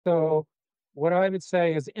So what I would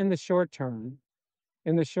say is in the short term,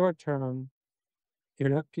 you're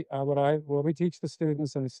not, what we teach the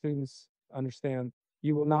students and the students understand,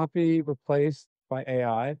 you will not be replaced by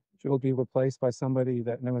AI. You will be replaced by somebody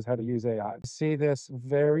that knows how to use AI. See this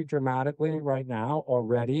very dramatically right now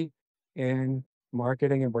already in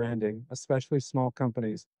marketing and branding, especially small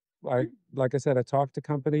companies. Like I said, I talk to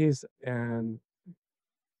companies and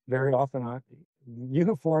very often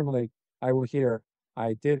uniformly, I will hear,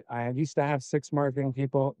 I used to have 6 marketing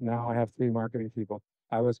people, now I have 3 marketing people.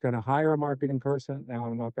 I was gonna hire a marketing person, now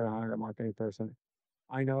I'm not gonna hire a marketing person.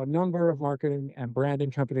 I know a number of marketing and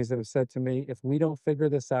branding companies that have said to me, "If we don't figure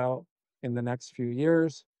this out in the next few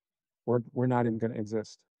years, we're not even gonna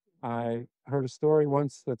exist." I heard a story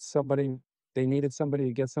once that they needed somebody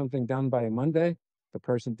to get something done by a Monday. The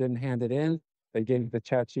person didn't hand it in. They gave it to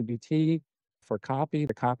ChatGPT for copy.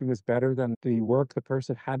 The copy was better than the work the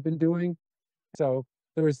person had been doing. So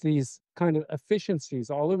there's these kind of efficiencies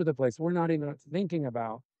all over the place we're not even thinking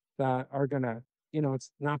about that are gonna,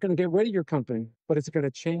 it's not gonna get rid of your company, but it's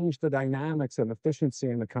gonna change the dynamics of efficiency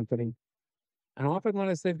in the company. And often when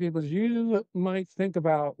I say to people is you might think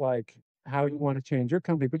about like how you want to change your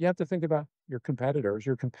company, but you have to think about your competitors.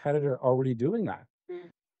 Your competitor already doing that.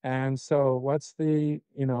 And so what's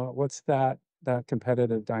that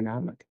competitive dynamic?